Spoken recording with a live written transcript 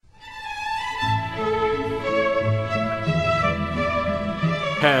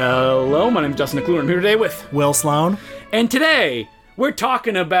Hello, my name's Justin McClure. I'm here today with Will Sloan. And today, we're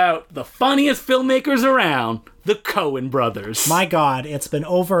talking about the funniest filmmakers around, the Coen brothers. My God, it's been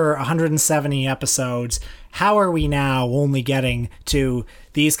over 170 episodes. How are we now only getting to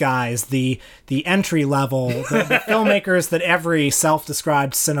these guys, the entry level, the filmmakers that every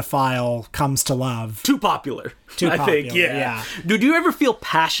self-described cinephile comes to love? Too popular. I think, yeah. Do you ever feel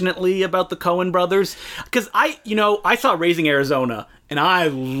passionately about the Coen brothers? Because I saw Raising Arizona, and I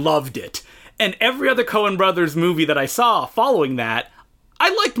loved it. And every other Coen brothers movie that I saw following that,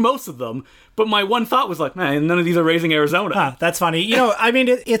 I liked most of them. But my one thought was like, man, none of these are Raising Arizona. That's funny.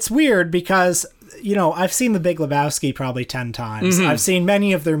 It's weird because, I've seen The Big Lebowski probably 10 times. Mm-hmm. I've seen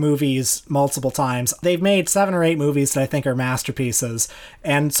many of their movies multiple times. They've made 7 or 8 movies that I think are masterpieces.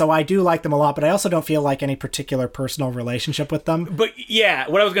 And so I do like them a lot, but I also don't feel like any particular personal relationship with them. But yeah,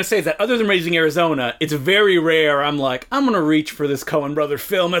 what I was going to say is that other than Raising Arizona, it's very rare I'm like, I'm going to reach for this Coen Brothers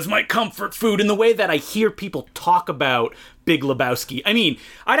film as my comfort food in the way that I hear people talk about Big Lebowski. I mean,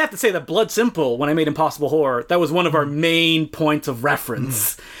 I'd have to say that Blood Simple, when I made Impossible Horror, that was one of our main points of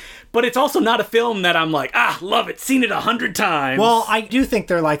reference. But it's also not a film that I'm like, love it, seen it 100 times. Well, I do think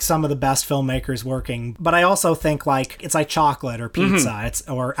they're like some of the best filmmakers working, but I also think like it's like chocolate or pizza,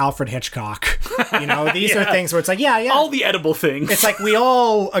 or Alfred Hitchcock. These are things where it's like, yeah. All the edible things. It's like we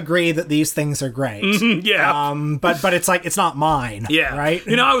all agree that these things are great. Yeah. But it's like, it's not mine. Yeah. Right?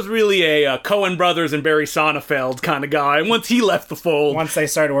 I was really a Coen Brothers and Barry Sonnenfeld kind of guy. And once he left the fold. Once they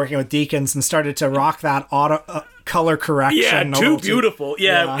started working with Deakins and started to rock that color correction. Yeah, too beautiful.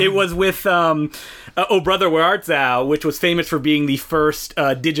 Yeah, it was with Oh Brother, Where Art Thou, which was famous for being the first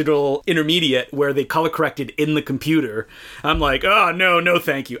digital intermediate where they color corrected in the computer. I'm like, oh, no,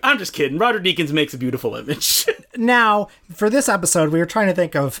 thank you. I'm just kidding. Roger Deakins makes a beautiful image. Now, for this episode, we were trying to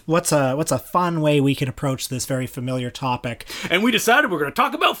think of what's a fun way we could approach this very familiar topic. And we decided we're going to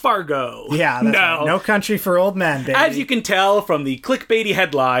talk about Fargo. Yeah, that's right. No Country for Old Men, baby. As you can tell from the clickbaity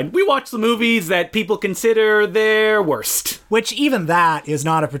headline, we watch the movies that people consider their worst. Which even that is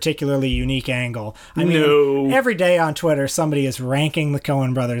not a particularly unique angle. I mean, every day on Twitter, somebody is ranking the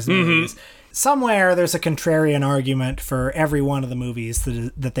Coen brothers movies. Somewhere there's a contrarian argument for every one of the movies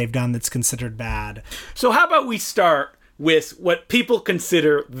that they've done that's considered bad. So how about we start with what people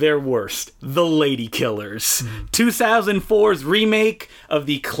consider their worst, The Lady Killers. 2004's remake of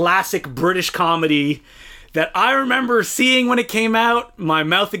the classic British comedy that I remember seeing when it came out, my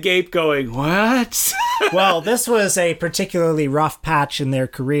mouth agape going, what? Well, this was a particularly rough patch in their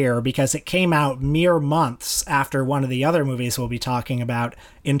career because it came out mere months after one of the other movies we'll be talking about,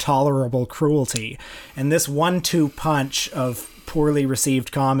 Intolerable Cruelty. And this 1-2 punch of poorly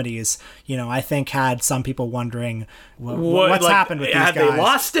received comedies, I think had some people wondering what's happened with these guys. Have they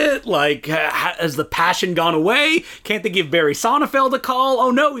lost it? Like, has the passion gone away? Can't they give Barry Sonnenfeld a call?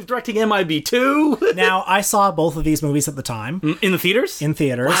 Oh no, he's directing MIB 2. Now, I saw both of these movies at the time. In the theaters? In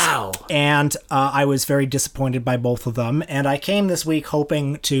theaters. Wow. And I was very disappointed by both of them. And I came this week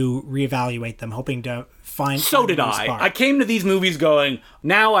hoping to reevaluate them, hoping to find... So did I. I came to these movies going,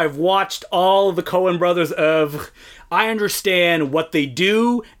 now I've watched all of the Coen brothers of... I understand what they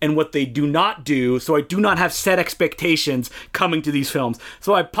do and what they do not do, so I do not have set expectations coming to these films.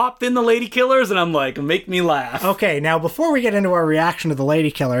 So I popped in The Lady Killers, and I'm like, make me laugh. Okay, now before we get into our reaction to The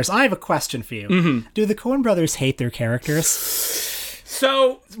Lady Killers, I have a question for you. Do the Coen brothers hate their characters?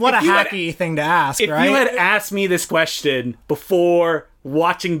 So... What a hacky thing to ask, right? If you had asked me this question before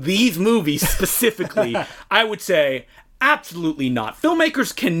watching these movies specifically, I would say, absolutely not.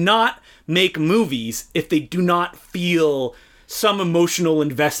 Filmmakers cannot make movies if they do not feel some emotional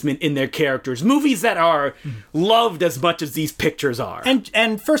investment in their characters. Movies that are loved as much as these pictures are.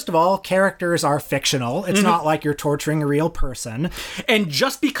 And first of all, characters are fictional. It's not like you're torturing a real person. And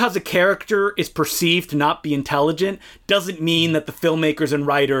just because a character is perceived to not be intelligent doesn't mean that the filmmakers and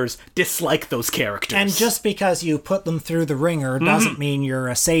writers dislike those characters. And just because you put them through the ringer doesn't mean you're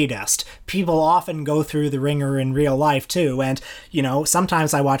a sadist. People often go through the ringer in real life too. And,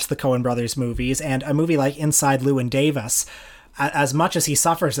 sometimes I watch the Coen brothers movies, and a movie like Inside Llewyn Davis, as much as he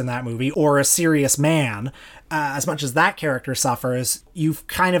suffers in that movie, or A Serious Man, as much as that character suffers, you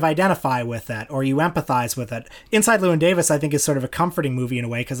kind of identify with it, or you empathize with it. Inside Llewyn Davis, I think, is sort of a comforting movie in a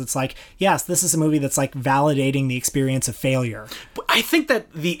way, because it's like, yes, this is a movie that's like validating the experience of failure. I think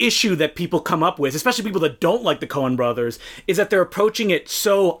that the issue that people come up with, especially people that don't like the Coen brothers, is that they're approaching it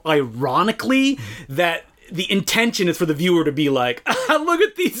so ironically that the intention is for the viewer to be like, look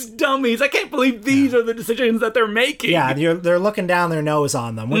at these dummies. I can't believe these are the decisions that they're making. Yeah, they're looking down their nose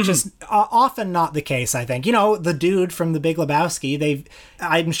on them, which is often not the case, I think. You know, the dude from The Big Lebowski,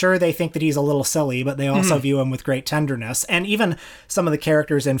 I'm sure they think that he's a little silly, but they also view him with great tenderness. And even some of the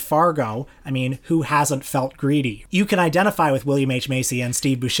characters in Fargo, I mean, who hasn't felt greedy? You can identify with William H. Macy and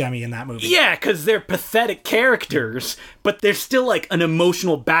Steve Buscemi in that movie. Yeah, because they're pathetic characters, but they're still like an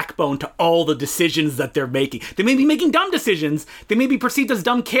emotional backbone to all the decisions that they're making. They may be making dumb decisions, they may be perceived as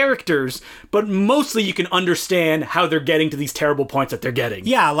dumb characters, but mostly you can understand how they're getting to these terrible points that they're getting.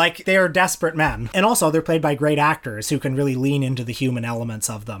 Yeah, like they're desperate men. And also they're played by great actors who can really lean into the human elements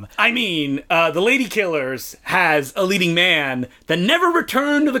of them. I mean, The Lady Killers has a leading man that never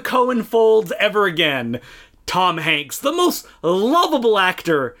returned to the Coen folds ever again. Tom Hanks, the most lovable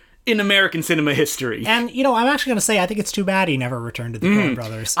actor in American cinema history. And, you know, I'm actually going to say I think it's too bad he never returned to the Coen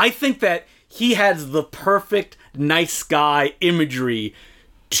brothers. I think that he has the perfect nice guy imagery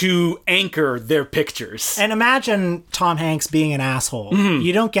to anchor their pictures. And imagine Tom Hanks being an asshole.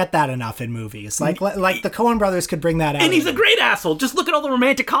 You don't get that enough in movies. Like the Coen brothers could bring that out. And he's a great asshole. Just look at all the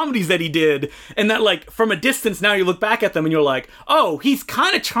romantic comedies that he did. And that, like, from a distance now you look back at them and you're like, oh, he's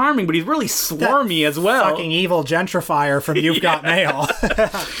kind of charming, but he's really swarmy as well. Fucking evil gentrifier from You've Got Mail.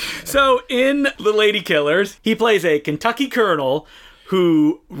 So in The Lady Killers, he plays a Kentucky colonel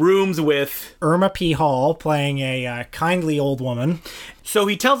who rooms with Irma P. Hall, playing a kindly old woman. So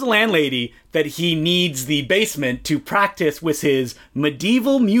he tells the landlady that he needs the basement to practice with his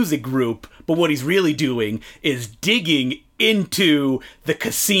medieval music group, but what he's really doing is digging into the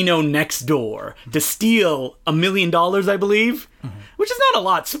casino next door to steal $1 million, I believe. Which is not a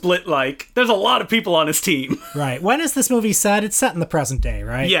lot split, like, there's a lot of people on his team. Right. When is this movie set? It's set in the present day,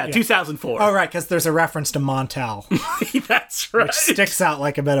 right? Yeah, 2004. Oh, right, because there's a reference to Montel. That's right. Which sticks out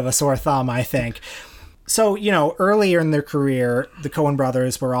like a bit of a sore thumb, I think. So, you know, earlier in their career, the Coen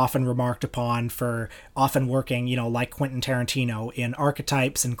brothers were often remarked upon for often working, you know, like Quentin Tarantino, in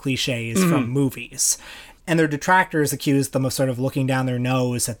archetypes and cliches from movies. And their detractors accused them of sort of looking down their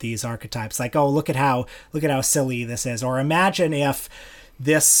nose at these archetypes. Like, oh, look at how silly this is. Or imagine if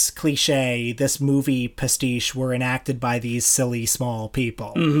this cliche, this movie pastiche were enacted by these silly, small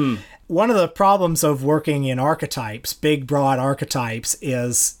people. One of the problems of working in archetypes, big, broad archetypes,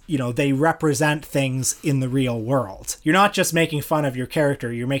 is, you know, they represent things in the real world. You're not just making fun of your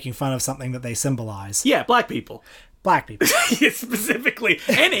character, you're making fun of something that they symbolize. Yeah, black people. Black people. Specifically.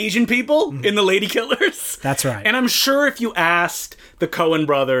 And Asian people in The Lady Killers. That's right. And I'm sure if you asked the Coen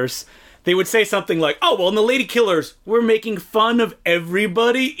brothers, they would say something like, oh, well, in The Lady Killers, we're making fun of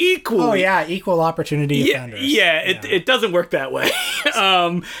everybody equally. Oh, yeah, equal opportunity offenders. Yeah, it doesn't work that way.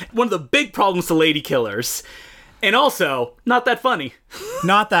 One of the big problems to Lady Killers, and also, not that funny.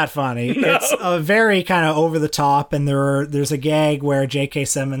 Not that funny. No. It's a very kind of over the top, and there's a gag where J.K.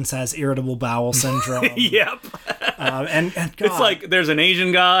 Simmons has irritable bowel syndrome. Yep. And God, it's like there's an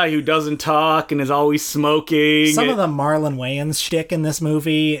Asian guy who doesn't talk and is always smoking. Some of the Marlon Wayans shtick in this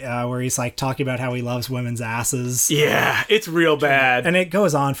movie, where he's like talking about how he loves women's asses. Yeah, it's real bad. And it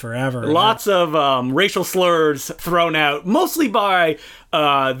goes on forever. Lots of racial slurs thrown out, mostly by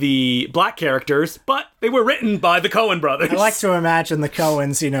the black characters, but they were written by the Coen brothers. I like to imagine the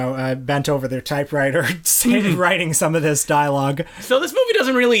Coens, you know, bent over their typewriter, writing some of this dialogue. So this movie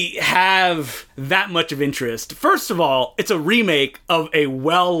doesn't really have that much of interest. First of all, it's a remake of a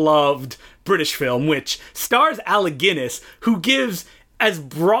well-loved British film, which stars Alec Guinness, who gives as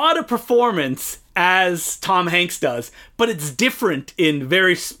broad a performance as Tom Hanks does, but it's different in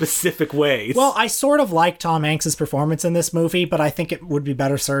very specific ways. Well, I sort of like Tom Hanks' performance in this movie, but I think it would be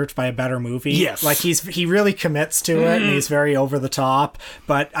better served by a better movie. Yes. Like, he really commits to it, and he's very over the top.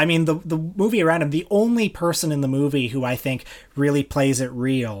 But, I mean, the movie around him, the only person in the movie who I think really plays it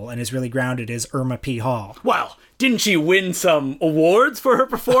real and is really grounded is Irma P. Hall. Wow. Didn't she win some awards for her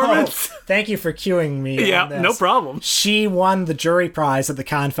performance? Oh, thank you for cueing me. Yeah, on this. No problem. She won the jury prize at the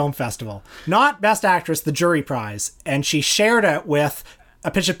Cannes Film Festival. Not Best Actress, the jury prize. And she shared it with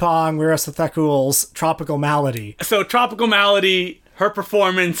Apichatpong Weerasethakul's Tropical Malady. So Tropical Malady, her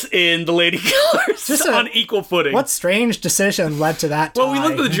performance in The Lady Killers, just on equal footing. What strange decision led to that tie? Well, we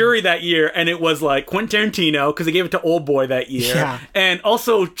looked at the jury that year, and it was like Quentin Tarantino, because they gave it to Old Boy that year. Yeah. And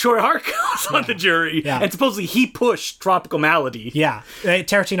also Troy Harker was on the jury. Yeah. And supposedly he pushed Tropical Malady. Yeah.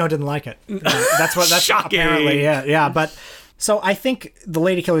 Tarantino didn't like it. That's Shocking. Apparently, yeah. But So I think The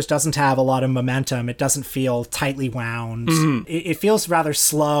Lady Killers doesn't have a lot of momentum. It doesn't feel tightly wound. It feels rather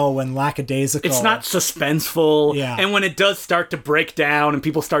slow and lackadaisical. It's not suspenseful. Yeah. And when it does start to break down and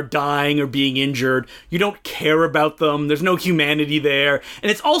people start dying or being injured, you don't care about them. There's no humanity there.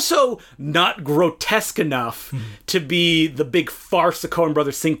 And it's also not grotesque enough to be the big farce the Coen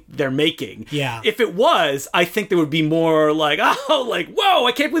brothers think they're making. Yeah. If it was, I think there would be more like, oh, like, whoa,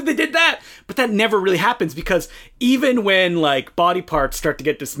 I can't believe they did that. But that never really happens because even when like body parts start to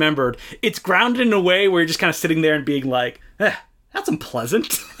get dismembered, it's grounded in a way where you're just kind of sitting there and being like, that's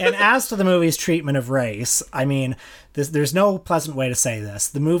unpleasant. And as to the movie's treatment of race, I mean, there's no pleasant way to say this.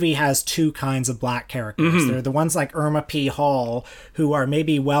 The movie has two kinds of black characters. They're the ones like Irma P. Hall, who are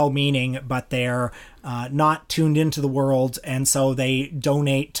maybe well-meaning, but they're not tuned into the world, and so they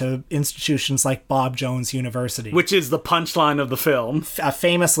donate to institutions like Bob Jones University. Which is the punchline of the film. A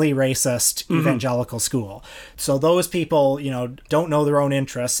famously racist evangelical school. So those people, don't know their own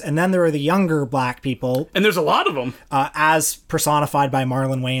interests. And then there are the younger black people. And there's a lot of them. As personified by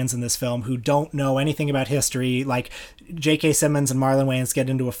Marlon Wayans in this film, who don't know anything about history. Like, J.K. Simmons and Marlon Wayans get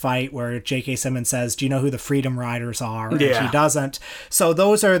into a fight where J.K. Simmons says, "Do you know who the Freedom Riders are?" And yeah. she doesn't. So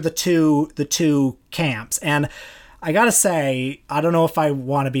those are the two camps. And I gotta say, I don't know if I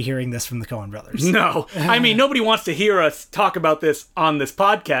want to be hearing this from the Coen brothers. No. I mean, nobody wants to hear us talk about this on this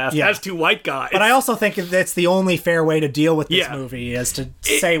podcast as two white guys. But I also think that's the only fair way to deal with this movie is to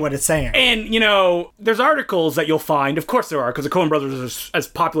say what it's saying. And, there's articles that you'll find, of course there are, because the Coen brothers are as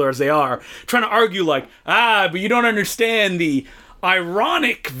popular as they are, trying to argue like, but you don't understand the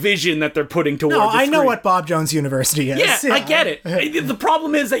ironic vision that they're putting towards the I know screen. what Bob Jones University is. Yeah, I get it. The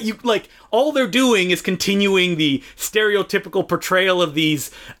problem is that all they're doing is continuing the stereotypical portrayal of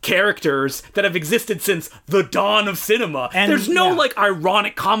these characters that have existed since the dawn of cinema. And there's no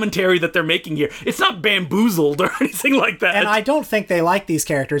ironic commentary that they're making here. It's not bamboozled or anything like that. And I don't think they like these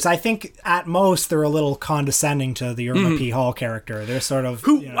characters. I think at most they're a little condescending to the Irma P. Hall character. They're sort of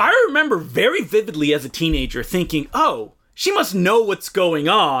I remember very vividly as a teenager thinking, she must know what's going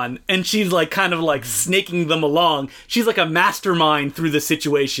on, and she's kind of snaking them along. She's like a mastermind through the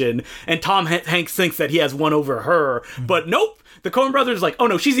situation, and Tom Hanks thinks that he has one over her, but nope. The Coen brothers are like, oh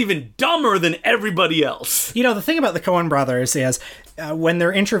no, she's even dumber than everybody else. The thing about the Coen brothers is when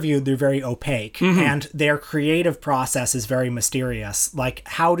they're interviewed, they're very opaque, and their creative process is very mysterious. Like,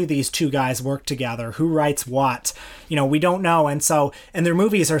 how do these two guys work together? Who writes what? We don't know. And their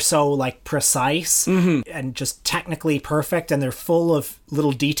movies are so precise and just technically perfect, and they're full of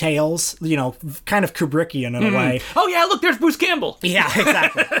little details, kind of Kubrickian in a way. Oh yeah, look, there's Bruce Campbell. Yeah,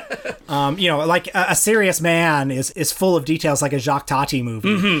 exactly. A Serious Man is full of details like a Jacques Tati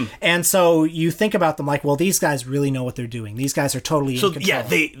movie. And so you think about them like, well, these guys really know what they're doing. These guys are totally in control. Yeah,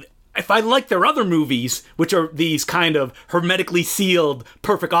 if I like their other movies, which are these kind of hermetically sealed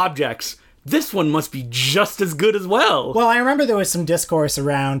perfect objects, this one must be just as good as well. Well, I remember there was some discourse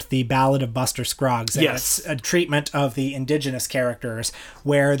around the Ballad of Buster Scruggs and yes. its a treatment of the indigenous characters,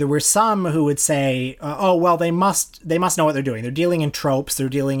 where there were some who would say, they must know what they're doing. They're dealing in tropes, they're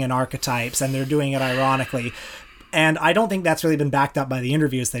dealing in archetypes, and they're doing it ironically. And I don't think that's really been backed up by the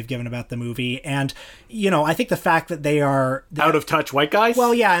interviews they've given about the movie. And, I think the fact that they're out of touch white guys?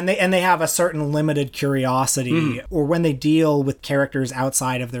 Well, yeah, and they have a certain limited curiosity, or when they deal with characters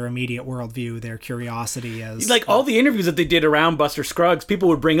outside of their immediate worldview, their curiosity is... all the interviews that they did around Buster Scruggs, people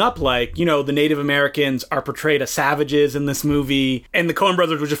would bring up, the Native Americans are portrayed as savages in this movie, and the Coen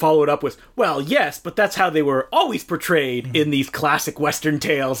brothers would just follow it up with, well, yes, but that's how they were always portrayed in these classic Western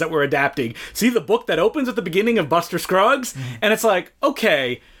tales that we're adapting. See the book that opens at the beginning of Buster Scruggs? And it's like,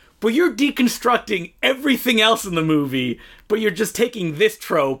 okay, but you're deconstructing everything else in the movie, but you're just taking this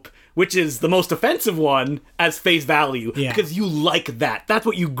trope, which is the most offensive one, as face value, because you like that. That's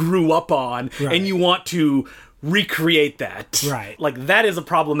what you grew up on, and you want to recreate that. Right. That is a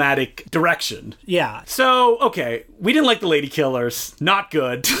problematic direction. Yeah. So, okay, we didn't like The Lady Killers. Not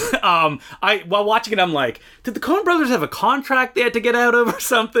good. While watching it, I'm like, did the Coen brothers have a contract they had to get out of or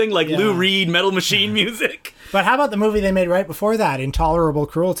something? Lou Reed, Metal Machine music? But how about the movie they made right before that, Intolerable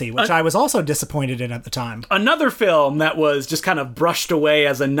Cruelty, which I was also disappointed in at the time. Another film that was just kind of brushed away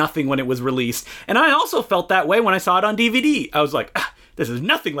as a nothing when it was released. And I also felt that way when I saw it on DVD. I was like, this is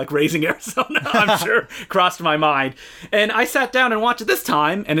nothing like Raising Arizona, I'm sure, crossed my mind. And I sat down and watched it this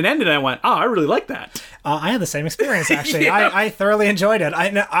time, and it ended, and I went, I really like that. I had the same experience, actually. I thoroughly enjoyed it.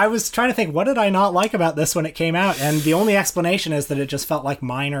 I was trying to think, what did I not like about this when it came out? And the only explanation is that it just felt like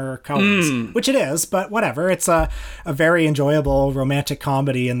minor Coens, which it is, but whatever. It's a very enjoyable romantic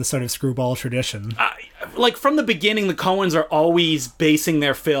comedy in the sort of screwball tradition. like, from the beginning, the Coens are always basing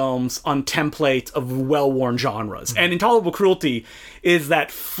their films on templates of well-worn genres. And Intolerable Cruelty is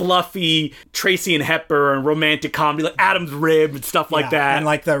that fluffy Tracy and Hepburn romantic comedy, like Adam's Rib and stuff like that. And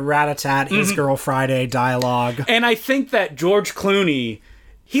like the rat-a-tat, His Girl Friday dialogue. And I think that George Clooney,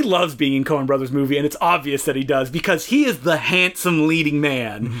 he loves being in Coen Brothers movie, and it's obvious that he does, because he is the handsome leading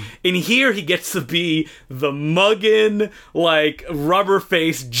man. And here he gets to be the muggin', like,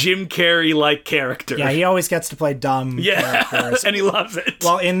 rubber-faced, Jim Carrey-like character. Yeah, he always gets to play dumb characters. And he loves it.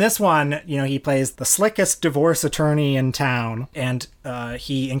 Well, in this one, you know, he plays the slickest divorce attorney in town, and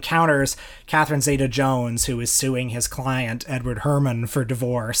he encounters Catherine Zeta-Jones, who is suing his client, Edward Herman, for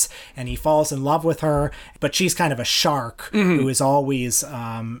divorce, and he falls in love with her, but she's kind of a shark who is always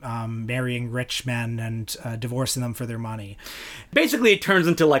marrying rich men and divorcing them for their money. Basically, it turns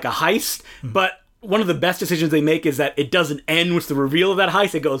into like a heist, but one of the best decisions they make is that it doesn't end with the reveal of that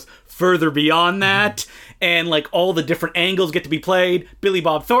heist. It goes further beyond that, and like all the different angles get to be played. Billy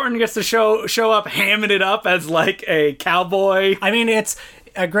Bob Thornton gets to show up, hamming it up as like a cowboy. I mean, it's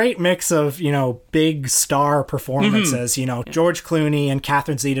a great mix of, you know, big star performances, you know, George Clooney and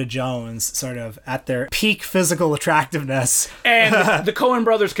Catherine Zeta-Jones sort of at their peak physical attractiveness. And the Coen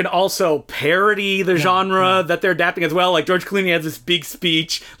brothers can also parody the genre that they're adapting as well. Like George Clooney has this big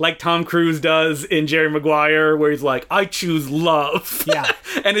speech like Tom Cruise does in Jerry Maguire, where he's like, I choose love. Yeah.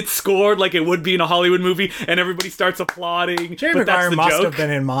 And it's scored like it would be in a Hollywood movie, and everybody starts applauding. Jerry Maguire must have been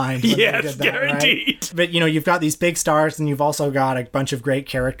in mind when they did that, guaranteed. Right? But, you know, you've got these big stars, and you've also got a bunch of great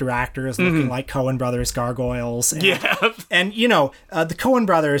character actors looking like Coen brothers gargoyles. And, and you know, the Coen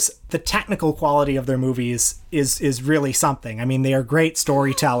brothers, the technical quality of their movies is really something. I mean, they are great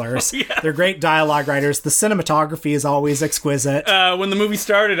storytellers. They're great dialogue writers. The cinematography is always exquisite. When the movie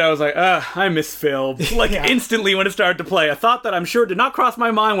started, I was like, I miss film. Like, instantly when it started to play. A thought that I'm sure did not cross my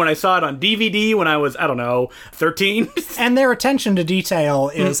mind when I saw it on DVD when I was, I don't know, 13. And their attention to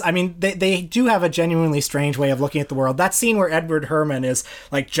detail is, I mean, they do have a genuinely strange way of looking at the world. That scene where Edward Herman is,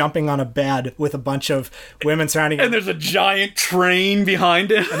 like, jumping on a bed with a bunch of women surrounding him. And there's a giant train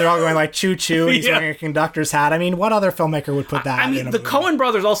behind him. And they're all going, like, choo-choo, and he's wearing a conductor's hat. I mean, what other filmmaker would put that in a movie? The Coen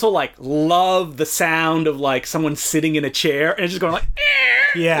brothers also, like, love the sound of, like, someone sitting in a chair and it's just going, like,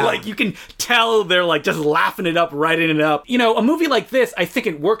 yeah. Like, you can tell they're, like, just laughing it up, writing it up. You know, a movie like this, I think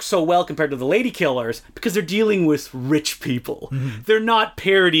it works so well compared to The Lady Killers because they're dealing with rich people. They're not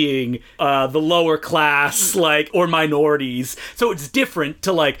parodying the lower class, like, or minorities. So it's different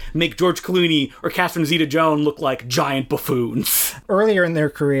to, like, make George Clooney or Catherine Zeta-Jones look like giant buffoons. Earlier in their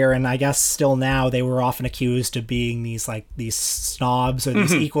career, and I guess still now, they were often accused of being these snobs or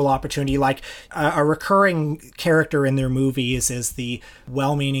these equal opportunity. Like, a recurring character in their movies is the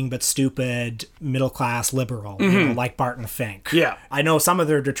well-meaning but stupid middle-class liberal, you know, like Barton Fink. Yeah. I know some of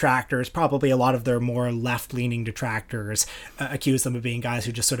their detractors, probably a lot of their more left-leaning detractors, accuse them of being guys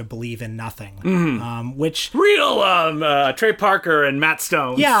who just sort of believe in nothing. Which... Real Trey Parker and Matt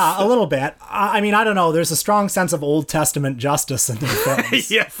Stone. Yeah, a little bit. I mean, I don't know. There's a strong sense of Old Testament justice in their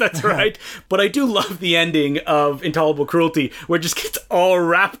films. Yes, that's right. But I do love the ending of Intolerable Cruelty, where it just gets all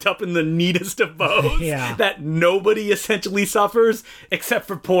wrapped up in the neatest of bows. That nobody essentially suffers, except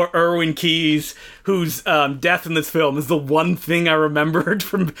for poor Erwin Keyes, whose death in this film is the one thing I remembered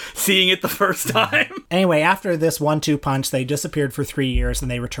from seeing it the first time. Anyway, after this 1-2 punch, they disappeared for 3 years, and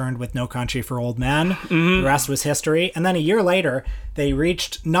they returned with No Country for Old Men. The rest was history. And then a year later, they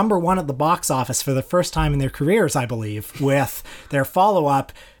reached #1 at the box office for the first time in their careers, I believe, with their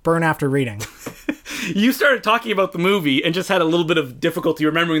follow-up, Burn After Reading. You started talking about the movie and just had a little bit of difficulty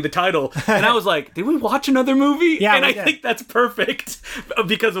remembering the title. And I was like, did we watch another movie? Yeah, and I think that's perfect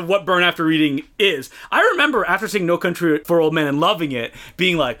because of what Burn After Reading is. I remember after seeing No Country for Old Men and loving it,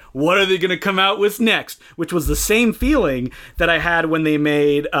 being like, what are they going to come out with next? Which was the same feeling that I had when they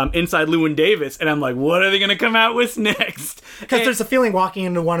made Inside Llewyn Davis. And I'm like, what are they going to come out with next? Because there's a feeling walking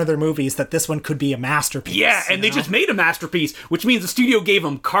into one of their movies that this one could be a masterpiece. Yeah, and they just made a masterpiece, which means the studio gave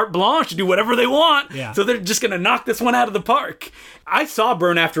them carte blanche to do whatever they want. Yeah. So they're just going to knock this one out of the park. I saw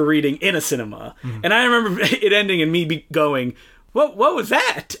Burn After Reading in a cinema, and I remember it ending and me going, what was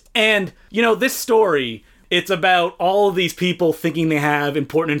that? And, you know, this story, it's about all of these people thinking they have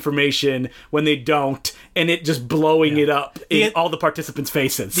important information when they don't, and it just blowing it up in all the participants'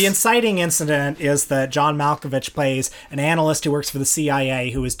 faces. The inciting incident is that John Malkovich plays an analyst who works for the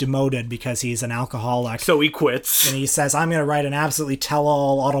CIA who is demoted because he's an alcoholic. So he quits. And he says, I'm going to write an absolutely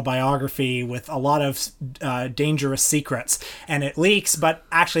tell-all autobiography with a lot of dangerous secrets. And it leaks, but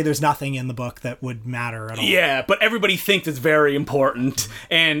actually there's nothing in the book that would matter at all. Yeah, but everybody thinks it's very important.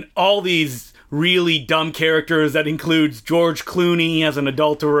 And all these really dumb characters that includes George Clooney as an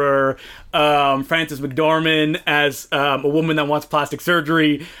adulterer, Frances McDormand as a woman that wants plastic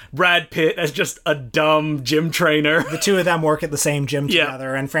surgery, Brad Pitt as just a dumb gym trainer. The two of them work at the same gym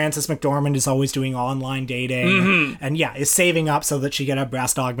together, and Frances McDormand is always doing online dating, and is saving up so that she get a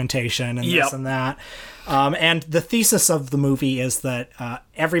breast augmentation and this and that. And the thesis of the movie is that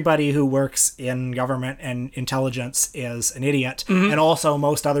everybody who works in government and intelligence is an idiot, and also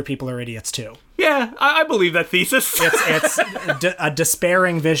most other people are idiots too. Yeah, I believe that thesis. It's a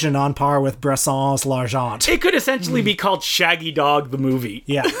despairing vision on par with Bresson's L'Argent. It could essentially be called Shaggy Dog the movie.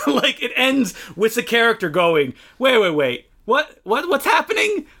 Yeah. Like, it ends with the character going, wait, what's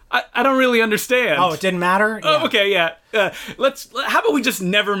happening? I don't really understand. Oh, it didn't matter? Yeah. Oh, okay, yeah. How about we just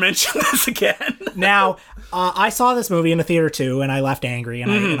never mention this again? Now, I saw this movie in a theater too, and I left angry,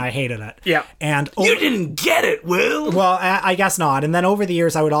 and I hated it. Yeah. And you didn't get it, Will. Well, I guess not. And then over the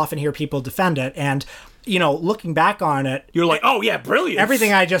years, I would often hear people defend it, and looking back on it, you're like, oh yeah, brilliant.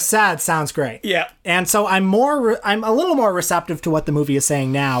 Everything I just said sounds great. Yeah. And so I'm a little more receptive to what the movie is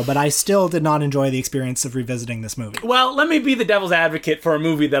saying now, but I still did not enjoy the experience of revisiting this movie. Well, let me be the devil's advocate for a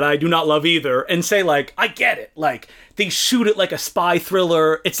movie that I do not love either and say, like, I get it. Like, they shoot it like a spy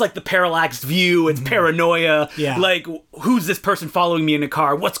thriller. It's like the parallax view. It's paranoia. Yeah. Like, who's this person following me in a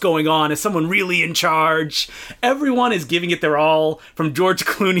car? What's going on? Is someone really in charge? Everyone is giving it their all, from George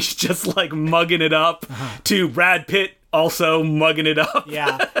Clooney's just like mugging it up to Brad Pitt also mugging it up.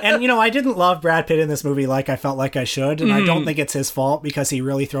 Yeah. And, I didn't love Brad Pitt in this movie like I felt like I should, and I don't think it's his fault because he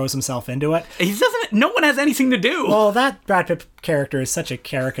really throws himself into it. No one has anything to do. Well, that Brad Pitt character is such a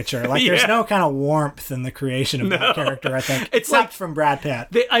caricature. Like, there's no kind of warmth in the creation of that character, I think. It's except from Brad Pitt.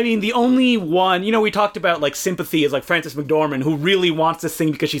 The only one, we talked about, like, sympathy is, like, Frances McDormand, who really wants this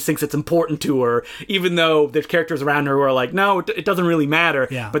thing because she thinks it's important to her, even though there's characters around her who are like, no, it doesn't really matter.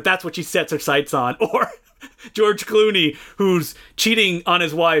 Yeah. But that's what she sets her sights on. Or George Clooney, who's cheating on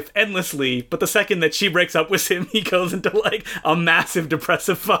his wife endlessly, but the second that she breaks up with him, he goes into, like, a massive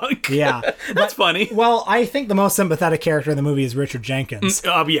depressive funk. Yeah. That's funny. Well, I think the most sympathetic character in the movie is Richard Jenkins.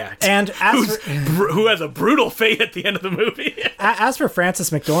 Yeah. And who has a brutal fate at the end of the movie. As for Frances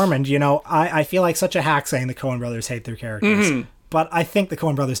McDormand, I feel like such a hack saying the Coen brothers hate their characters. But I think the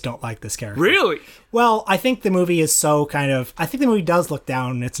Coen brothers don't like this character. Really? Well, I think the movie is so I think the movie does look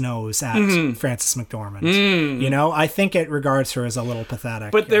down its nose at Frances McDormand. I think it regards her as a little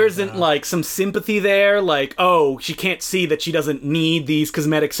pathetic. But there isn't, like, some sympathy there? Like, oh, she can't see that she doesn't need these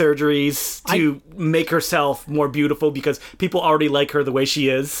cosmetic surgeries to make herself more beautiful because people already like her the way she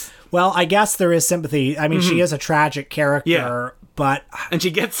is? Well, I guess there is sympathy. I mean, she is a tragic character. Yeah. But and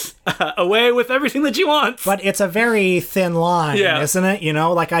she gets away with everything that she wants. But it's a very thin line, isn't it?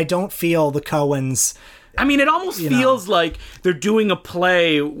 Like, I don't feel the Coens. I mean, it almost feels like they're doing a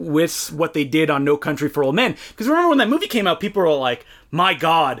play with what they did on No Country for Old Men. Because remember when that movie came out, people were like, my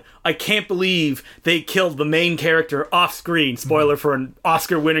God, I can't believe they killed the main character off screen. Spoiler for an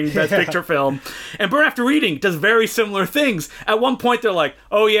Oscar-winning Best Picture film. And Burn After Reading does very similar things. At one point, they're like,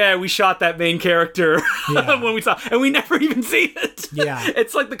 oh yeah, we shot that main character when we saw, and we never even see it. Yeah.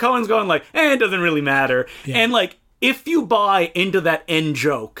 It's like the Coens going like, it doesn't really matter. Yeah. And like, if you buy into that end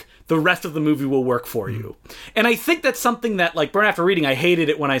joke, the rest of the movie will work for you. And I think that's something that, like, Burn After Reading, I hated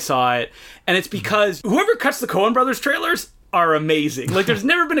it when I saw it. And it's because whoever cuts the Coen Brothers trailers are amazing. Like, there's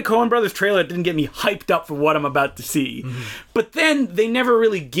never been a Coen Brothers trailer that didn't get me hyped up for what I'm about to see. But then they never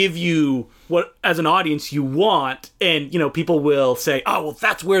really give you what, as an audience, you want. And, people will say, oh, well,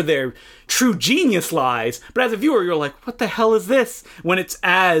 that's where their true genius lies. But as a viewer, you're like, what the hell is this? When it's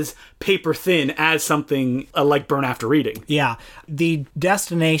as paper thin as something like Burn After Reading. Yeah. The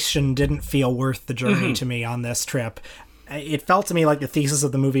destination didn't feel worth the journey to me on this trip. It felt to me like the thesis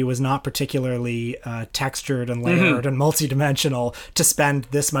of the movie was not particularly textured and layered and multidimensional to spend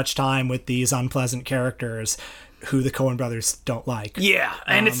this much time with these unpleasant characters who the Coen brothers don't like. Yeah,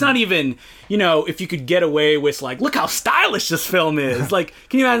 and it's not even, if you could get away with, like, look how stylish this film is. Like,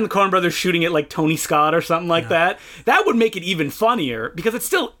 can you imagine the Coen brothers shooting it like Tony Scott or something like that? That would make it even funnier because it's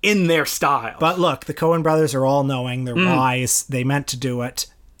still in their style. But look, the Coen brothers are all-knowing. They're wise. They meant to do it.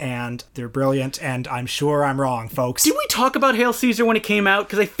 And they're brilliant, and I'm sure I'm wrong, folks. Did we talk about Hail Caesar when it came out?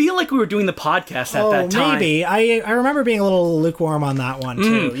 Because I feel like we were doing the podcast at that time. Maybe. I remember being a little lukewarm on that one,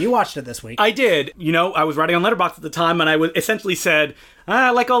 too. You watched it this week. I did. I was writing on Letterboxd at the time, and I essentially said,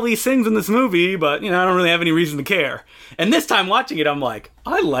 I like all these things in this movie, but, I don't really have any reason to care. And this time watching it, I'm like,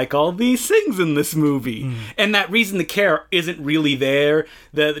 I like all these things in this movie. And that reason to care isn't really there.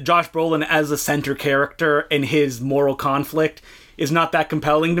 The Josh Brolin as a center character and his moral conflict is not that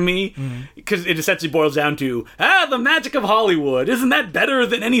compelling to me, because it essentially boils down to, the magic of Hollywood. Isn't that better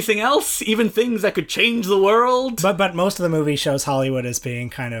than anything else? Even things that could change the world? But most of the movie shows Hollywood as being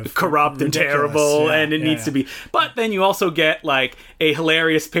kind of corrupt and terrible, and it needs to be. But then you also get, like, a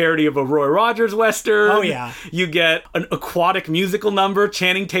hilarious parody of a Roy Rogers Western. Oh, yeah. You get an aquatic musical number,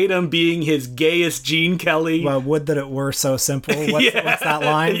 Channing Tatum being his gayest Gene Kelly. Well, would that it were so simple. What's that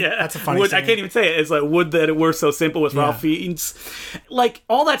line? Yeah. That's a funny I can't even say it. It's like, would that it were so simple with Ralph Fiennes. Like,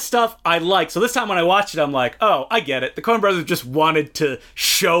 all that stuff I like. So this time when I watched it, I'm like, oh, I get it. The Coen brothers just wanted to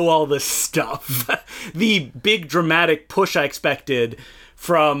show all this stuff. The big dramatic push I expected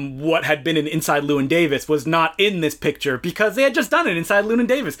from what had been in Inside Llewyn Davis was not in this picture because they had just done it Inside Llewyn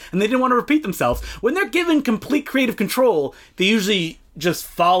Davis and they didn't want to repeat themselves. When they're given complete creative control, they usually just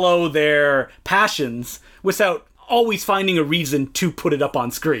follow their passions without always finding a reason to put it up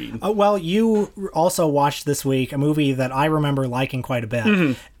on screen. Well, you also watched this week a movie that I remember liking quite a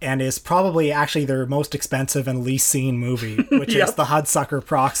bit, and is probably actually their most expensive and least seen movie, which is The Hudsucker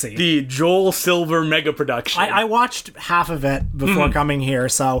Proxy. The Joel Silver mega production. I watched half of it before coming here,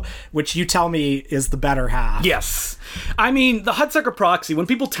 so which you tell me is the better half. Yes. I mean, The Hudsucker Proxy, when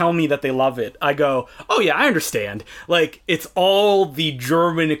people tell me that they love it, I go, oh yeah, I understand. Like, it's all the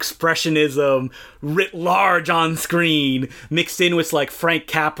German expressionism writ large on screen, mixed in with, like, Frank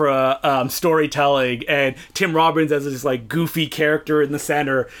Capra storytelling, and Tim Robbins as this, like, goofy character in the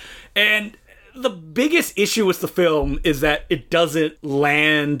center. And the biggest issue with the film is that it doesn't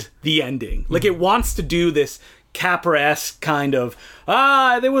land the ending. Like, it wants to do this Capra-esque kind of,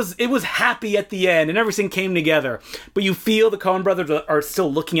 it was happy at the end and everything came together. But you feel the Coen brothers are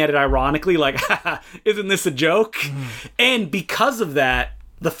still looking at it ironically, like, isn't this a joke? And because of that,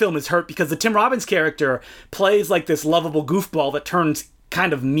 the film is hurt because the Tim Robbins character plays like this lovable goofball that turns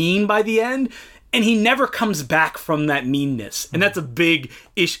kind of mean by the end. And he never comes back from that meanness. And that's a big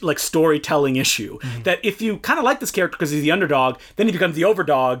like storytelling issue. That if you kind of like this character because he's the underdog, then he becomes the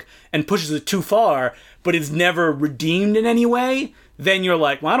overdog and pushes it too far, but is never redeemed in any way, then you're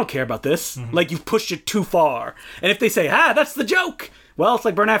like, well, I don't care about this. Like, you've pushed it too far. And if they say, that's the joke, well, it's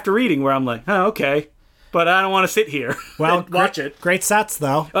like Burn After Reading, where I'm like, oh, okay. But I don't want to sit here and watch it. Great sets,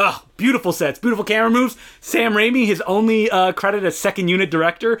 though. Oh, beautiful sets, beautiful camera moves. Sam Raimi, his only credit as second unit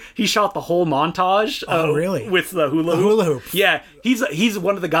director, he shot the whole montage. Oh, really? With the hula hoop. The hula hoop. Yeah, he's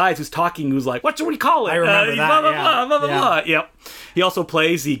one of the guys who's talking, who's like, what do we call it? I remember that, blah, blah, blah, blah, blah. Yep. He also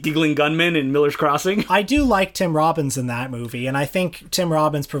plays the giggling gunman in Miller's Crossing. I do like Tim Robbins in that movie, and I think Tim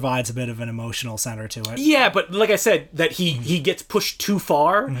Robbins provides a bit of an emotional center to it. Yeah, but like I said, that he gets pushed too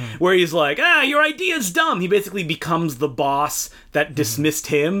far, where he's like, your idea's dumb. He basically becomes the boss that dismissed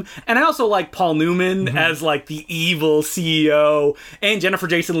him. And I also like Paul Newman as, like, the evil CEO, and Jennifer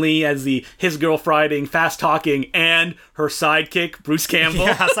Jason Leigh as his girl Friday, fast talking, and her sidekick, Bruce Campbell.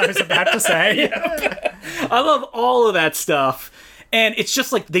 Yes, I was about to say. I love all of that stuff. And it's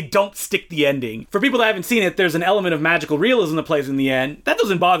just like they don't stick the ending. For people that haven't seen it, there's an element of magical realism that plays in the end. That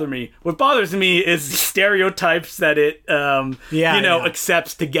doesn't bother me. What bothers me is the stereotypes that it,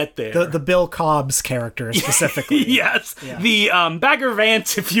 accepts to get there. The Bill Cobb's character specifically. Yes. Yeah. The Bagger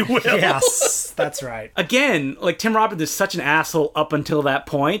Vance, if you will. Yes, that's right. Again, like, Tim Robbins is such an asshole up until that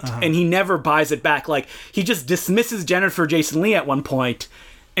point, and he never buys it back. Like, he just dismisses Jennifer Jason Leigh at one point,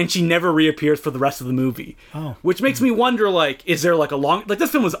 and she never reappears for the rest of the movie. Oh. Which makes me wonder, like, is there, like, a long... Like,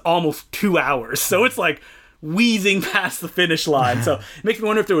 this film was almost 2 hours, so it's, like, wheezing past the finish line. So it makes me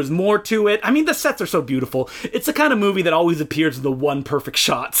wonder if there was more to it. I mean, the sets are so beautiful. It's the kind of movie that always appears in the one perfect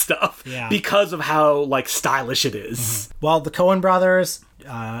shot stuff because of how, like, stylish it is. Well, the Coen brothers,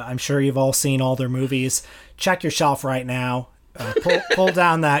 I'm sure you've all seen all their movies. Check your shelf right now. Pull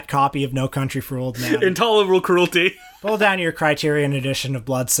down that copy of No Country for Old Men. Intolerable Cruelty. Pull down your Criterion edition of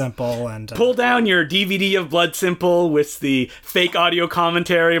Blood Simple and... Pull down your DVD of Blood Simple with the fake audio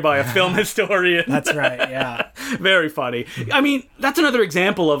commentary by a film historian. That's right, yeah. Very funny. I mean, that's another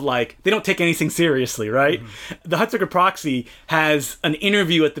example of, like, they don't take anything seriously, right? The Hudsucker Proxy has an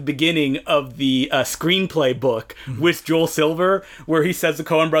interview at the beginning of the screenplay book with Joel Silver, where he says the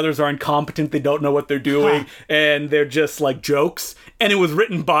Coen brothers are incompetent, they don't know what they're doing, and they're just, like, jokes. And it was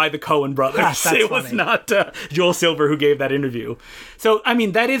written by the Coen brothers. It was not Joel Silver who gave that interview. So, I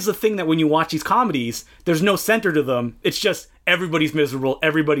mean, that is the thing, that when you watch these comedies, there's no center to them. It's just everybody's miserable,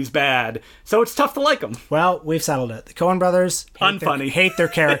 everybody's bad. So it's tough to like them. Well, we've settled it. The Coen brothers hate their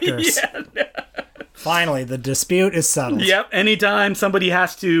characters. Finally, the dispute is settled. Yep. Anytime somebody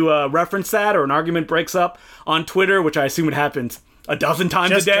has to reference that or an argument breaks up on Twitter, which I assume it happens a dozen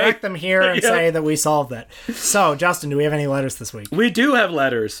times Just a day. direct them here and Yeah. say that we solved it. So, Justin, do we have any letters this week? We do have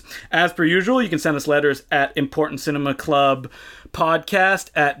letters. As per usual, you can send us letters at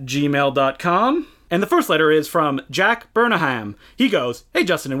importantcinemaclubpodcast@gmail.com. And the first letter is from Jack Burnham. He goes, "Hey,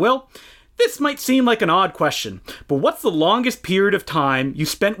 Justin and Will. This might seem like an odd question, but what's the longest period of time you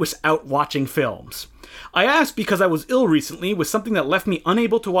spent without watching films? I asked because I was ill recently with something that left me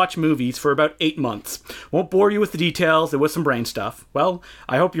unable to watch movies for about 8 months. Won't bore you with the details, there was some brain stuff. Well,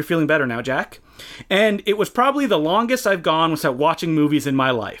 I hope you're feeling better now, Jack. And it was probably the longest I've gone without watching movies in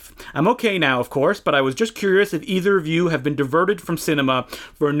my life. I'm okay now, of course, but I was just curious if either of you have been diverted from cinema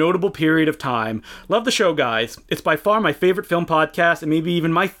for a notable period of time. Love the show, guys. It's by far my favorite film podcast and maybe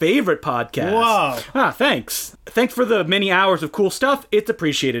even my favorite podcast." Whoa. Thanks. Thanks for the many hours of cool stuff. It's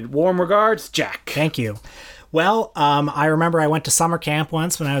appreciated. Warm regards, Jack. Thank you. Well, I remember I went to summer camp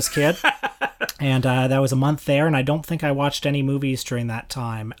once when I was a kid, and that was a month there, and I don't think I watched any movies during that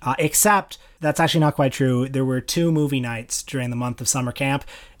time, except that's actually not quite true. There were 2 movie nights during the month of summer camp.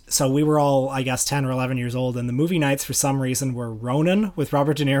 So we were all, I guess, 10 or 11 years old, and the movie nights, for some reason, were Ronin with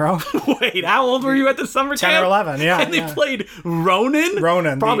Robert De Niro. Wait, how old were you at the summer 10 camp? or 11, yeah. And they played Ronin?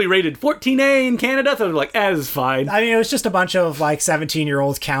 Ronin. Probably rated 14A in Canada, so they're like, that is fine. I mean, it was just a bunch of,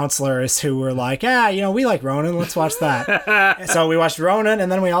 17-year-old counselors who were like, we like Ronin, let's watch that. So we watched Ronin,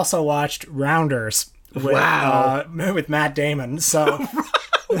 and then we also watched Rounders with, with Matt Damon, so...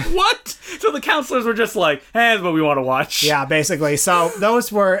 What? So the counselors were just like, hey, that's what we want to watch. Yeah, basically. So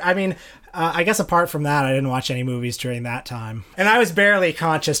those were, I guess apart from that, I didn't watch any movies during that time. And I was barely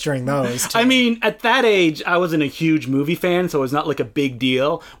conscious during those, too. I mean, at that age, I wasn't a huge movie fan, so it was not like a big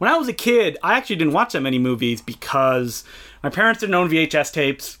deal. When I was a kid, I actually didn't watch that many movies because my parents didn't own VHS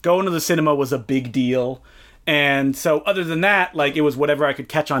tapes. Going to the cinema was a big deal. And so other than that, it was whatever I could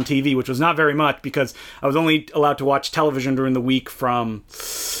catch on TV, which was not very much because I was only allowed to watch television during the week from,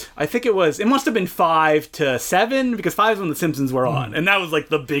 I think it must have been 5 to 7 because 5 is when The Simpsons were on. And that was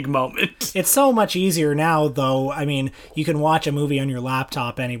the big moment. It's so much easier now, though. I mean, you can watch a movie on your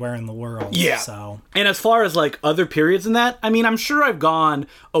laptop anywhere in the world. Yeah. So. And as far as other periods in that, I mean, I'm sure I've gone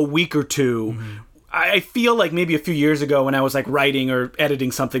a week or two. I feel like maybe a few years ago when I was writing or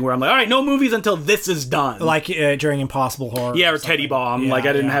editing something where I'm like, all right, no movies until this is done. During Impossible Horror. Yeah, or Teddy Bomb. Yeah, I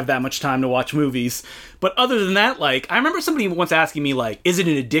didn't have that much time to watch movies. But other than that, I remember somebody once asking me, is it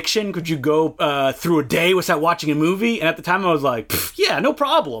an addiction? Could you go through a day without watching a movie? And at the time I was like, yeah, no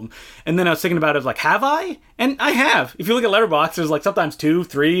problem. And then I was thinking about it, have I? And I have. If you look at Letterboxd, there's sometimes 2,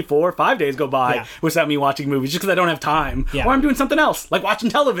 3, 4, 5 days go by without me watching movies just because I don't have time. Yeah. Or I'm doing something else, like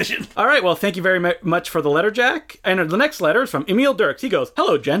watching television. All right, well, thank you very much for the letter, Jack. And the next letter is from Emil Dirks. He goes,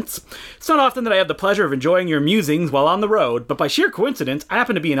 "Hello, gents. It's not often that I have the pleasure of enjoying your musings while on the road, but by sheer coincidence, I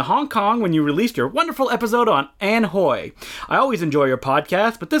happened to be in Hong Kong when you released your wonderful episode on Anne Hoy. I always enjoy your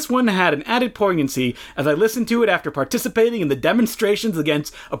podcast, but this one had an added poignancy as I listened to it after participating in the demonstrations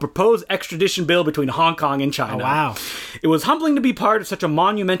against a proposed extradition bill between Hong Kong and China. Oh, wow. It was humbling to be part of such a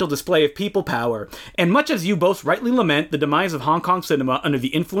monumental display of people power, and much as you both rightly lament the demise of Hong Kong cinema under the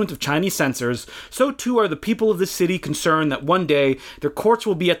influence of Chinese censors, so too are the people of this city concerned that one day their courts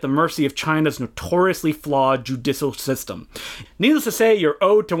will be at the mercy of China's notoriously flawed judicial system. Needless to say, your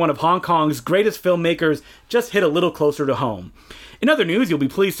ode to one of Hong Kong's greatest filmmakers just hit a little closer to home. In other news, you'll be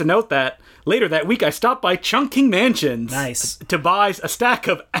pleased to note that later that week I stopped by Chungking Mansions to buy a stack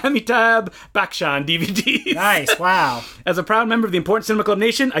of Amitabh Bachchan DVDs. Nice, wow. As a proud member of the Important Cinema Club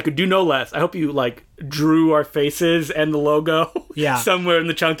Nation, I could do no less. I hope you, drew our faces and the logo somewhere in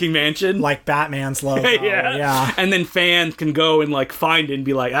the Chungking Mansion. Like Batman's logo. Yeah. And then fans can go and, find it and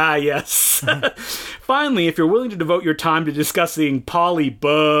be like, yes. Finally, if you're willing to devote your time to discussing Polly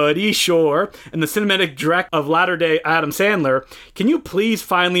Buddy Shore and the cinematic direct of latter-day Adam Sandler, can you please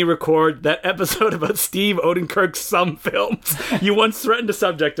finally record that episode about Steve Odenkirk's Some Films you once threatened to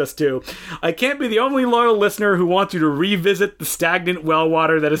subject us to? I can't be the only loyal listener who wants you to revisit the stagnant well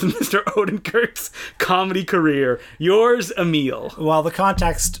water that is Mr. Odenkirk's comedy career. Yours, Emil. Well, the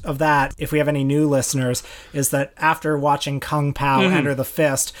context of that, if we have any new listeners, is that after watching Kung Pao Enter the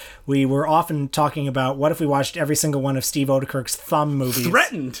Fist, we were often talking about what if we watched every single one of Steve Odenkirk's Thumb movies.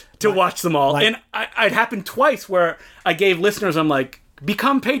 Threatened to watch them all. And it happened twice where I gave listeners, I'm like,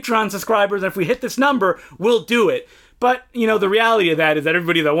 become Patreon subscribers, and if we hit this number, we'll do it. But, the reality of that is that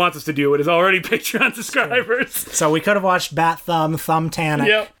everybody that wants us to do it is already Patreon subscribers. So we could have watched Bat Thumb,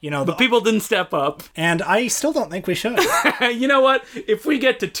 Thumbtanic. Yep. But people didn't step up. And I still don't think we should. You know what? If we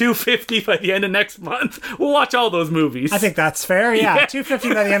get to 250 by the end of next month, we'll watch all those movies. I think that's fair. Yeah.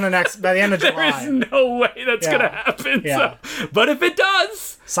 250 by the end of July. There's no way that's going to happen. Yeah. So. But if it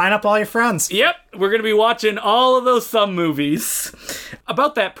does... sign up all your friends. Yep. we're going to be watching all of those Thumb movies.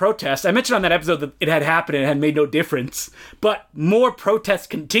 About that protest, I mentioned on that episode that it had happened and it had made no difference, but more protests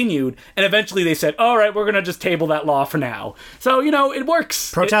continued, and eventually they said, all right, we're going to just table that law for now. So, it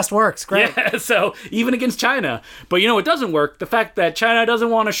works. Protest works. Great. Yeah, so even against China. But it doesn't work. The fact that China doesn't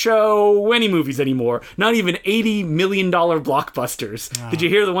want to show any movies anymore, not even $80 million blockbusters. Oh. Did you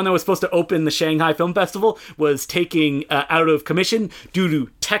hear the one that was supposed to open the Shanghai Film Festival was taking out of commission due to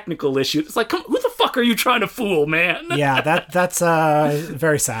technical issues? It's like, who the fuck are you trying to fool, man? Yeah, that's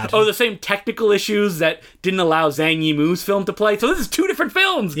very sad. Oh, the same technical issues that didn't allow Zhang Yimou's film to play. So this is two different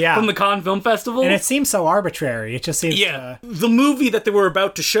films from the Cannes Film Festival. And it seems so arbitrary. It just seems... Yeah. The movie that they were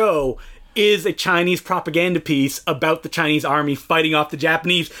about to show is a Chinese propaganda piece about the Chinese army fighting off the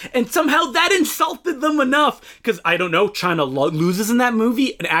Japanese, and somehow that insulted them enough, because, I don't know, China loses in that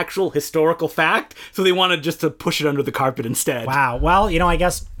movie an actual historical fact, so they wanted just to push it under the carpet instead. Wow. Well, I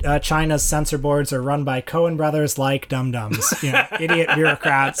guess China's censor boards are run by Coen brothers like dum-dums, idiot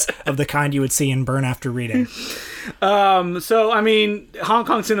bureaucrats of the kind you would see in Burn After Reading. So, Hong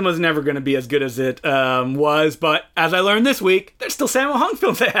Kong cinema is never going to be as good as it was, but as I learned this week, there's still Sammo Hung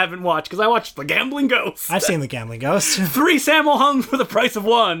films I haven't watched, because I watched The Gambling Ghost. I've seen The Gambling Ghost. 3 Sammo Hung for the price of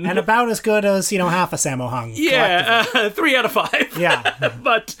 1. And about as good as, half a Sammo Hung. Yeah, 3 out of 5. Yeah.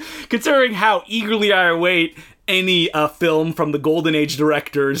 But considering how eagerly I await any film from the Golden Age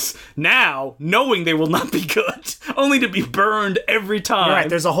directors now, knowing they will not be good, only to be burned every time. You're right,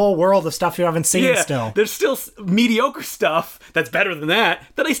 there's a whole world of stuff you haven't seen still. There's still mediocre stuff that's better than that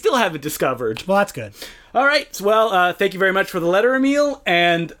I still haven't discovered. Well, that's good. All right, well, thank you very much for the letter, Emil,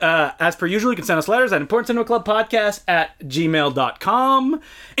 and as per usual, you can send us letters at importantcinemaclubpodcast@gmail.com.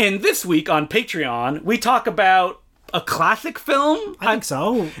 And this week on Patreon, we talk about a classic film? I think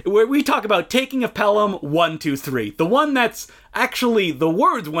so. Where we talk about Taking of Pelham 1, 2, 3. The one that's actually the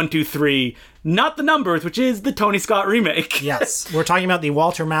words 1, 2, 3, not the numbers, which is the Tony Scott remake. Yes, we're talking about the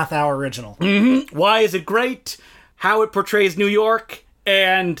Walter Matthau original. Mm-hmm. Why is it great? How it portrays New York?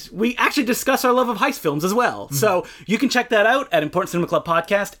 And we actually discuss our love of heist films as well. Mm-hmm. So you can check that out at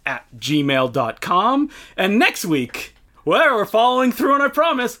importantcinemaclubpodcast@gmail.com. And next week... well, we're following through on our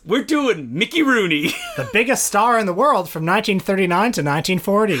promise. We're doing Mickey Rooney. The biggest star in the world from 1939 to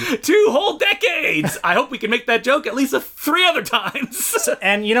 1940. 2 whole decades. I hope we can make that joke at least 3 other times.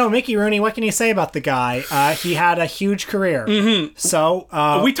 And, Mickey Rooney, what can you say about the guy? He had a huge career. Mm-hmm. So,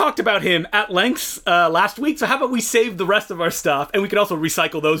 we talked about him at length last week, so how about we save the rest of our stuff, and we can also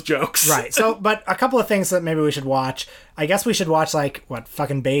recycle those jokes. Right. So, but a couple of things that maybe we should watch. I guess we should watch,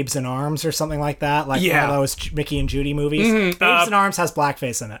 fucking Babes in Arms or something like that. One of those Mickey and Judy movies. Mm-hmm. Babes in Arms has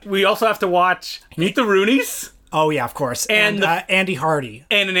blackface in it. We also have to watch Meet the Roonies. Oh, yeah, of course. And Andy Hardy.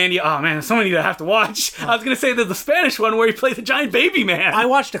 And Andy... oh, man, so many that I have to watch. I was going to say there's the Spanish one where he plays a giant baby man. I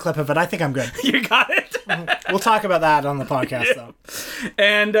watched a clip of it. I think I'm good. You got it? We'll talk about that on the podcast, though.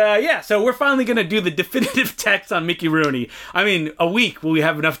 And, so we're finally going to do the definitive text on Mickey Rooney. A week, will we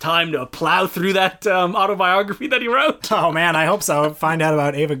have enough time to plow through that autobiography that he wrote? Oh, man, I hope so. Find out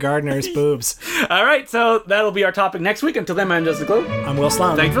about Ava Gardner's boobs. All right, so that'll be our topic next week. Until then, I'm Justin Clue. I'm Will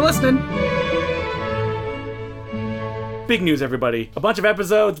Sloan. Thanks for listening. Big news, everybody. A bunch of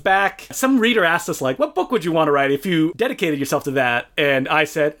episodes back. Some reader asked us, what book would you want to write if you dedicated yourself to that? And I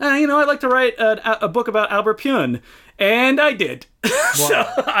said, I'd like to write a book about Albert Pune. And I did. So,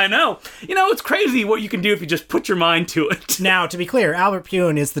 I know. It's crazy what you can do if you just put your mind to it. Now, to be clear, Albert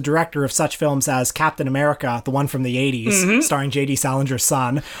Pune is the director of such films as Captain America, the one from the 80s, starring J.D. Salinger's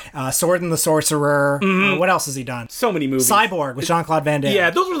son, Sword and the Sorcerer. What else has he done? So many movies. Cyborg with Jean-Claude Van Damme. Yeah,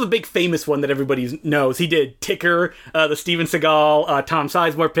 those were the big famous one that everybody knows. He did Ticker, the Steven Seagal, Tom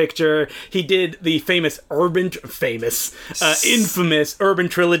Sizemore picture. He did the infamous Urban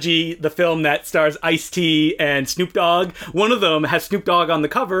Trilogy, the film that stars Ice-T and Snoop Dogg. One of them has Snoop Dogg on the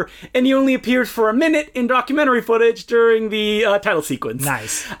cover, and he only appears for a minute in documentary footage during the title sequence.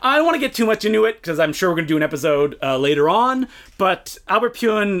 Nice. I don't want to get too much into it, because I'm sure we're going to do an episode later on, but Albert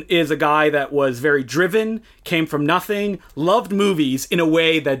Pune is a guy that was very driven, came from nothing, loved movies in a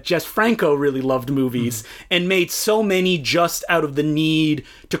way that Jess Franco really loved movies, and made so many just out of the need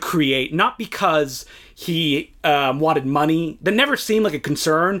to create, not because he wanted money. That never seemed like a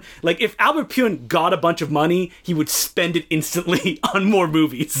concern. If Albert Pune got a bunch of money, he would spend it instantly on more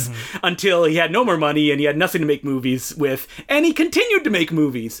movies until he had no more money and he had nothing to make movies with, and he continued to make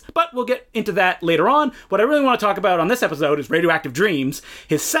movies. But we'll get into that later on. What I really want to talk about on this episode is Radioactive Dreams,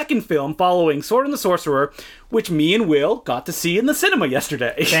 his second film following Sword and the Sorcerer, which me and Will got to see in the cinema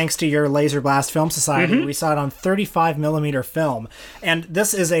yesterday. Thanks to your Laser Blast Film Society, we saw it on 35mm film. And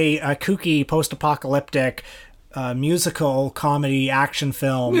this is a kooky post-apocalyptic musical, comedy, action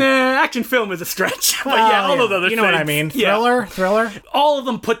film. Action film is a stretch. But yeah, all those other things. You know what I mean. Thriller? All of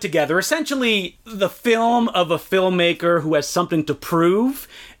them put together. Essentially, the film of a filmmaker who has something to prove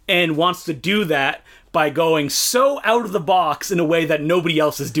and wants to do that by going so out of the box in a way that nobody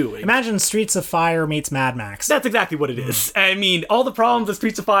else is doing. Imagine Streets of Fire meets Mad Max. That's exactly what it is. I mean, all the problems that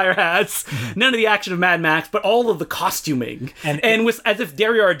Streets of Fire has, none of the action of Mad Max, but all of the costuming. And with, as if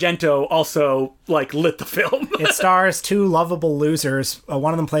Dario Argento also, like, lit the film. It stars two lovable losers,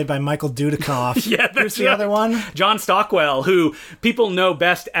 one of them played by Michael Dudikoff. Yeah, that's Who's the other one? John Stockwell, who people know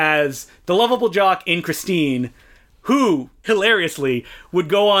best as the lovable jock in Christine, who, hilariously, would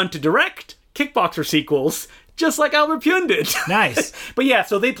go on to direct Kickboxer sequels, just like Albert Pyun did. Nice. But yeah,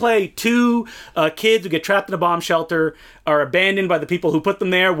 so they play two kids who get trapped in a bomb shelter, are abandoned by the people who put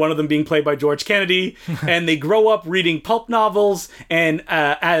them there, one of them being played by George Kennedy, and they grow up reading pulp novels, and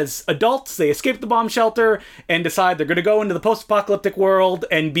as adults, they escape the bomb shelter and decide they're going to go into the post-apocalyptic world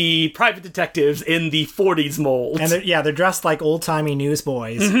and be private detectives in the 40s mold. And they're dressed like old-timey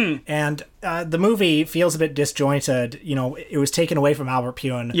newsboys. Mm-hmm. And the movie feels a bit disjointed. You know, it was taken away from Albert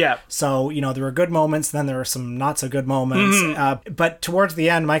Pyun. Yeah. So, you know, there were good moments, then there were some not-so-good moments. Mm-hmm. But towards the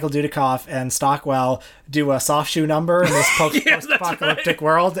end, Michael Dudikoff and Stockwell do a soft shoe number in this post-apocalyptic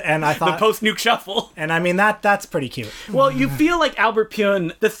world, and I thought... The post-nuke shuffle. And I mean, that's pretty cute. Well, you feel like Albert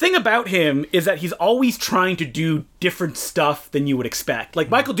Pyun, the thing about him is that he's always trying to do different stuff than you would expect. Like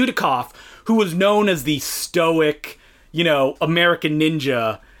Michael Dudikoff, who was known as the stoic, you know, American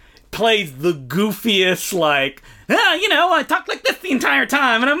ninja, plays the goofiest, like... you know, I talk like this the entire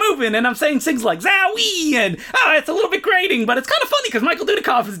time, and I'm moving, and I'm saying things like "Zowie," and it's a little bit grating, but it's kind of funny because Michael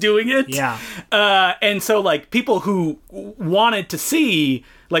Dudikoff is doing it. Yeah. And so, like, people who wanted to see,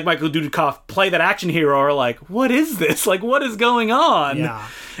 like, Michael Dudikoff play that action hero are like, what is this? Like, what is going on? Yeah.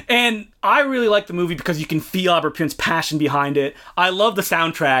 And I really like the movie because you can feel Albert Pyun's passion behind it. I love the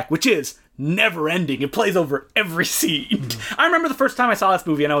soundtrack, which is never ending. It plays over every scene. I remember the first time I saw this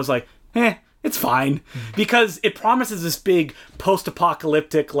movie, and I was like, it's fine, because it promises this big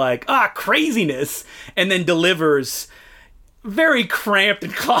post-apocalyptic, like, craziness, and then delivers very cramped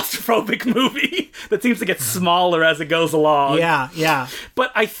and claustrophobic movie that seems to get smaller as it goes along. Yeah.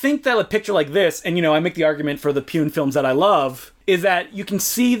 But I think that a picture like this, and, you know, I make the argument for the Pyun films that I love, is that you can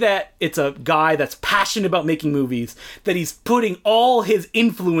see that it's a guy that's passionate about making movies, that he's putting all his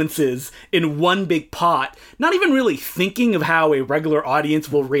influences in one big pot, not even really thinking of how a regular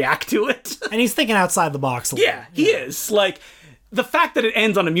audience will react to it. And he's thinking outside the box a little. Yeah, he is. Like, the fact that it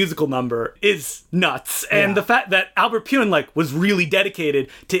ends on a musical number is nuts. And the fact that Albert Pyun, like, was really dedicated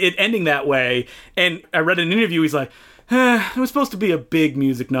to it ending that way. And I read in an interview, he's like, it was supposed to be a big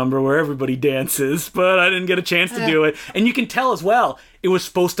music number where everybody dances, but I didn't get a chance to do it. And you can tell as well, it was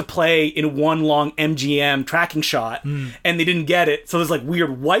supposed to play in one long MGM tracking shot, and they didn't get it. So there's, like,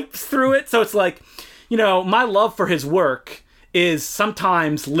 weird wipes through it. So it's like, you know, my love for his work is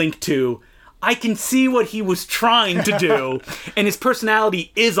sometimes linked to, I can see what he was trying to do, and his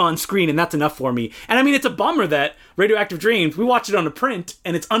personality is on screen, and that's enough for me. And I mean, it's a bummer that Radioactive Dreams, we watched it on a print,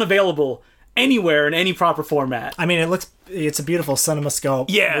 and it's unavailable anywhere in any proper format. I mean, it's a beautiful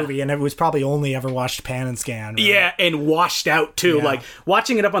CinemaScope movie, and it was probably only ever watched pan and scan. Right? Yeah, and washed out too. Yeah. Like,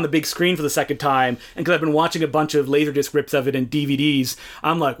 watching it up on the big screen for the second time, and because I've been watching a bunch of Laserdisc rips of it and DVDs,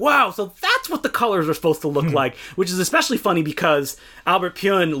 I'm like, wow, so that's what the colors are supposed to look like, which is especially funny because Albert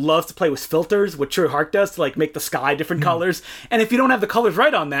Pyun loves to play with filters, what True Heart does, to, like, make the sky different colors, and if you don't have the colors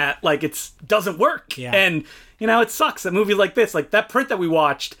right on that, like, it doesn't work. Yeah. And, you know, it sucks that movies like this, like that print that we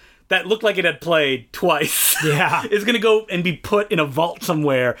watched, that looked like it had played twice, is going to go and be put in a vault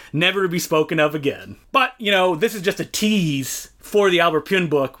somewhere, never to be spoken of again. But, you know, this is just a tease for the Albert Pyun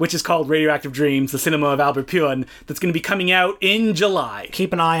book, which is called Radioactive Dreams, the Cinema of Albert Pyun, that's going to be coming out in July.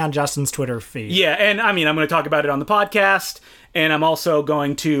 Keep an eye on Justin's Twitter feed. Yeah, and I mean, I'm going to talk about it on the podcast, and I'm also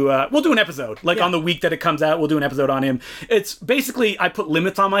going to, we'll do an episode, on the week that it comes out, we'll do an episode on him. It's basically, I put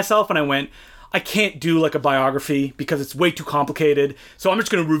limits on myself, and I went, I can't do like a biography because it's way too complicated. So I'm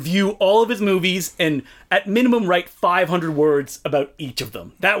just going to review all of his movies and at minimum write 500 words about each of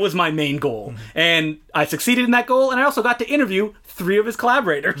them. That was my main goal. And I succeeded in that goal. And I also got to interview 3 of his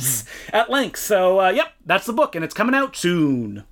collaborators at length. So, yep, that's the book and it's coming out soon.